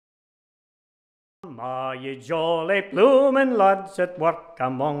Come, ye jolly ploughman lads at work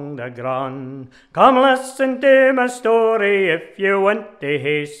among the grun. Come listen to my story if you want to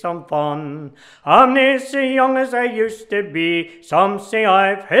hear some fun. I'm nae so young as I used to be, some say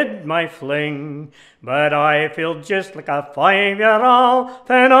I've had my fling. But I feel just like a 5-year-old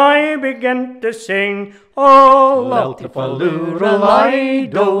when I begin to sing. Oh,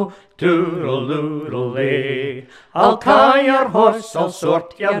 lilty-fa-loo-ra-lie-do, toodle-oodle-ay. I'll tie your horse, I'll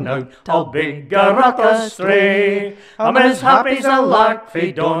sort you out, I'll beg a rock astray. I'm as happy as a lark fae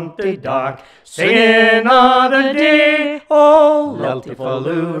dawn to dark, singing a' the day. Oh,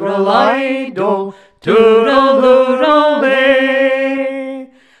 lilty-fa-loo-ra-lie-do, toodle-oodle-ay.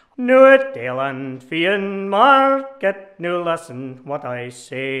 No telling fian market, no listen what I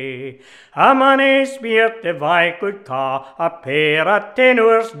say. A money's beard if I could ca a pair of 10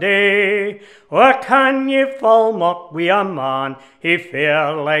 hours day. Or can ye fall mock wi a man, he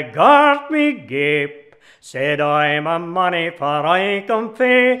fairly guard me gape. Said I'm a money for I come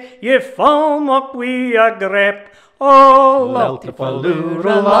fae, ye fall mock wi a grep. Oh,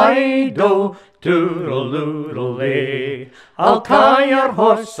 lilty-fa-loo-ra-lie-do, toodle-oodle-ay. I'll tie your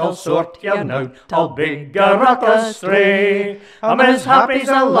horse, I'll sort you out, I'll beg a rock astray. I'm as happy as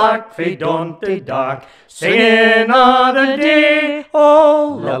a lark fae dawn to dark, singing a' the day.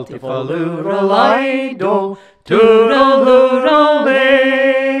 Oh, lilty-fa-loo-ra-lie-do,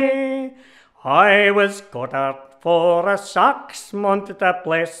 toodle-oodle-ay. I was quartered for a 6 month at a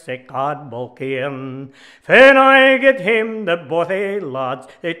place they called Balcairn. When I get home, the bothy lads,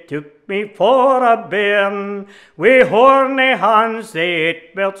 they took me for a bairn. Wi' horny hands they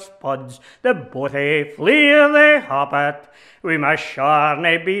ate belt spuds, the bothy fleer they hoppet. Wi' my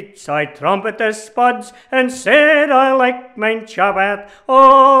sharny beats I trumpeted spuds, and said I like mine choppet.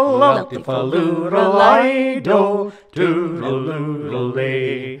 Oh, lilty-fa-loo-ra-lie-do,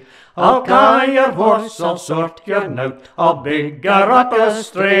 toodle-oodle-ay. I'll tie your horse, I'll sort you out, I'll beg a rock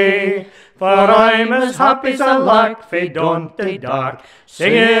astray. For I'm as happy as a lark fae dawn to dark,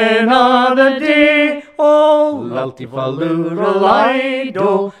 singing a' the day. Oh,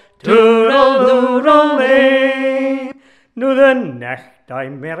 lilty-fa-loo-ra-lie-do, toodle-oodle-ay. No the necht I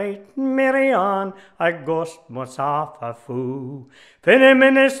married Mary Ann, I ghost myself a fool. When the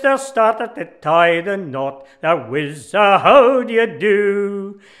minister started to tie the knot, there was a how do you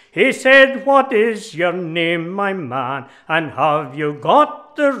do? He said, what is your name, my man, and have you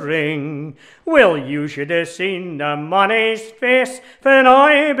got the ring? Well, you should have seen the money's face when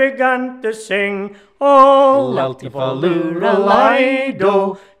I began to sing. Oh,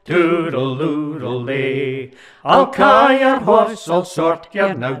 lilty-fa-loo-ra-lie-do, toodle-oodle-ay. I'll tie your horse, I'll sort you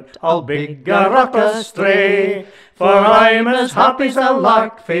out, I'll beg a rock astray. For I'm as happy as a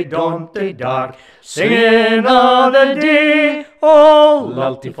lark fae dawn to dark, singing a' the day. Oh,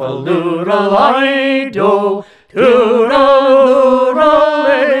 lilty-fa-loo-ra-lie-do,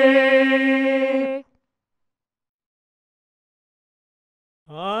 toodle-oodle-ay.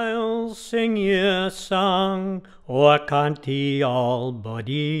 I'll sing ye a song o' a canty old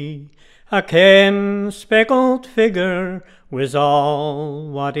body. A ken speckled figure was all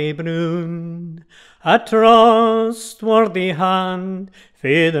watty brown. A trustworthy hand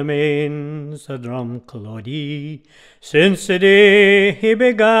fae the mains a Drumcloddy. Since the day he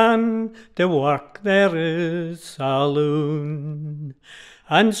began to work there is saloon.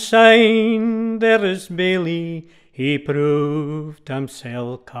 And syne there is Bailey, he proved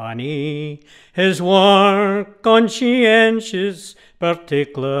himself canny, his work conscientious,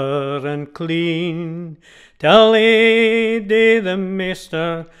 particular and clean. Till Eydie the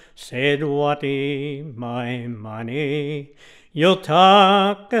master said, "Watty, my money, you'll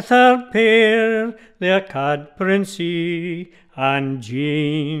tak a third pair, they're ca'd Princey and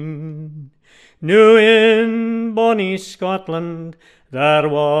Jean." Now in bonny Scotland there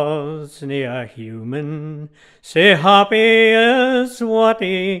was nae a human sae happy as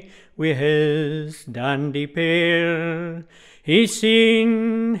Watty wi' his dandy pair. He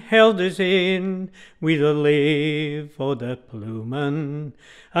soon held his ain wi' the lave o' the ploughman,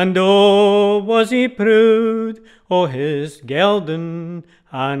 and oh, was he proud o' his gelding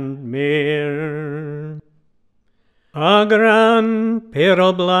and mare. A grand pair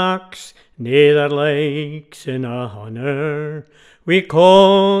o' blacks, nae their likes in a hunter, wi'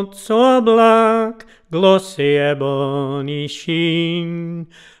 coats o' black, glossy ebony sheen,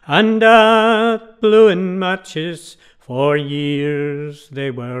 and at bluin matches for years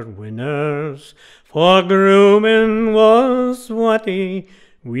they were winners, for grooming was Watty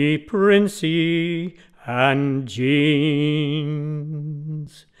wi' Princey and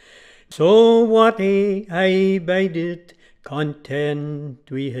Jeans. So Watty aye bided content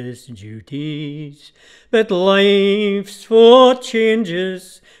wi' his duties. But life's full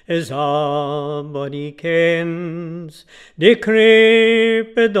changes, as a body kens.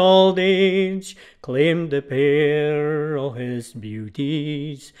 Decrepit old age claimed the pair o' his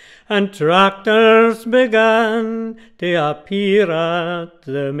beauties, and tractors began to appear at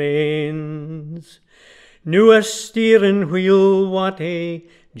the mains. New a steering wheel what he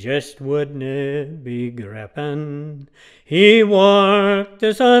just wouldna be grippin'. He worked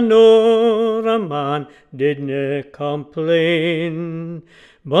as a man didna complain.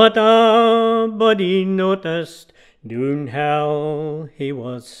 But a body noticed doon how he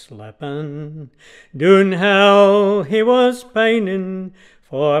was slippin', doon how he was pining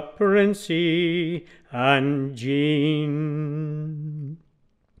for Princey and Jean.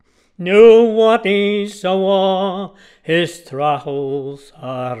 Now what he saw, his troubles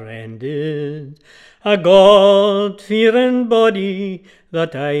are ended, a God-fearing body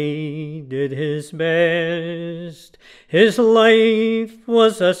that I did his best. His life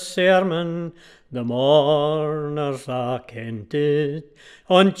was a sermon, the mourners a kent it,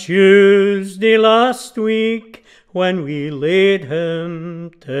 on Tuesday last week when we laid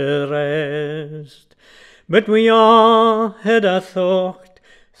him to rest. But we all had a thought,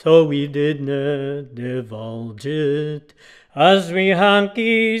 so we didna divulge it, as we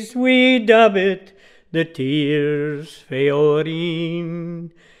hankies we dab it, the tears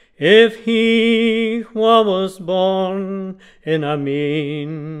faorin. If he wha was born in a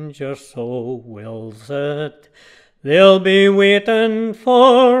manger, so wills it, they'll be waiting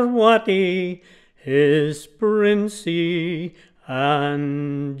for what he, his Princey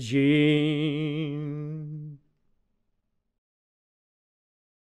and Jean.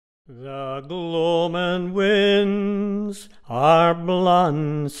 The gloaming winds are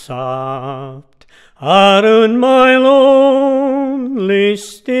blowing soft around my lonely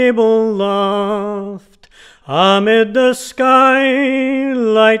stable loft, amid the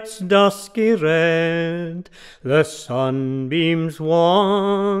skylight's dusky red, the sunbeams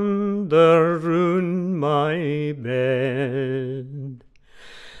wander round my bed.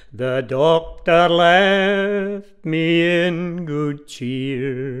 The doctor left me in good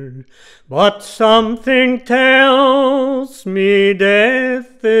cheer, but something tells me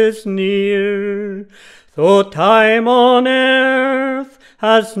death is near. Though time on earth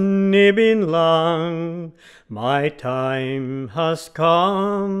has nae been long, my time has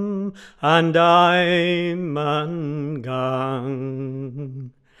come, and I man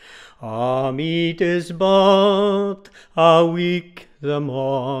gang. It is but a week the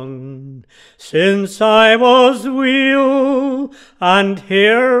morn since I was weal and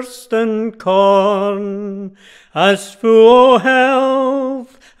hearst and corn, as full o'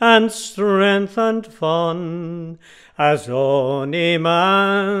 health and strength and fun as ony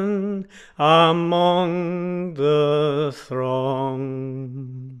man among the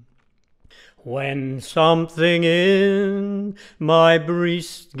throng. When something in my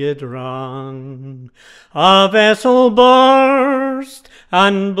breast get wrong, a vessel burst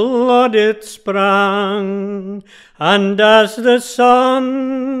and blood it sprang, and as the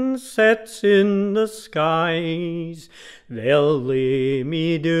sun sets in the skies, they'll lay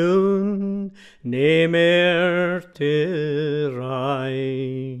me down, nae mair to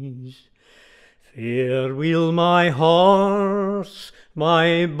rise. Farewell, my horse,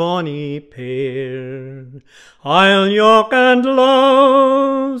 my bonny pair, I'll yoke and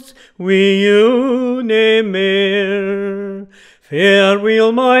louse wi' you nae mair.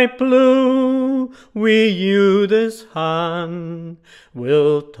 Farewell, my plough, wi' you this hand,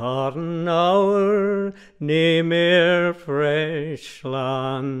 we'll turn our nae mair fresh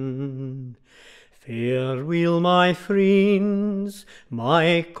land. Farewell, my friends,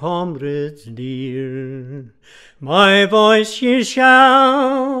 my comrades dear, my voice ye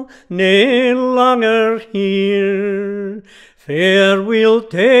shall nae longer hear. Farewell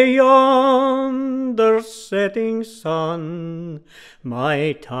to yonder setting sun,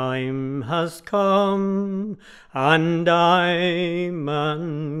 my time has come, and I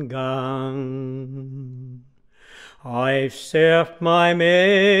man gang. I've served my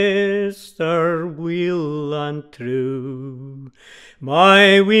master weel and true,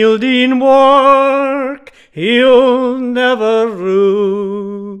 my wielding work he'll never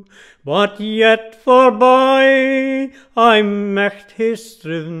rue, but yet forby I'm mecht hae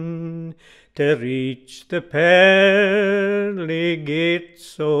striven to reach the pearly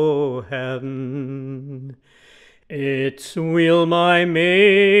gates o' heaven. It's weel my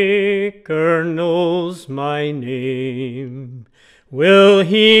Maker knows my name, will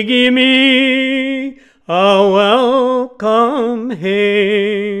he gie me a welcome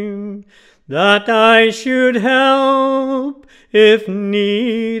hame, that I should help if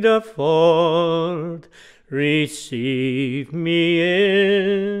need afford. Receive me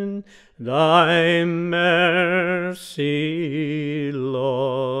in thy mercy,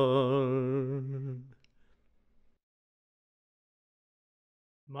 Lord.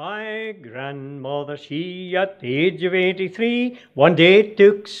 My grandmother, she at the age of 83, one day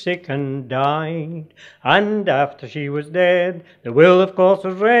took sick and died. And after she was dead, the will of course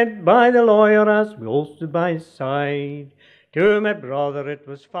was read by the lawyer as we all stood by his side. To my brother it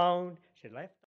was found, she left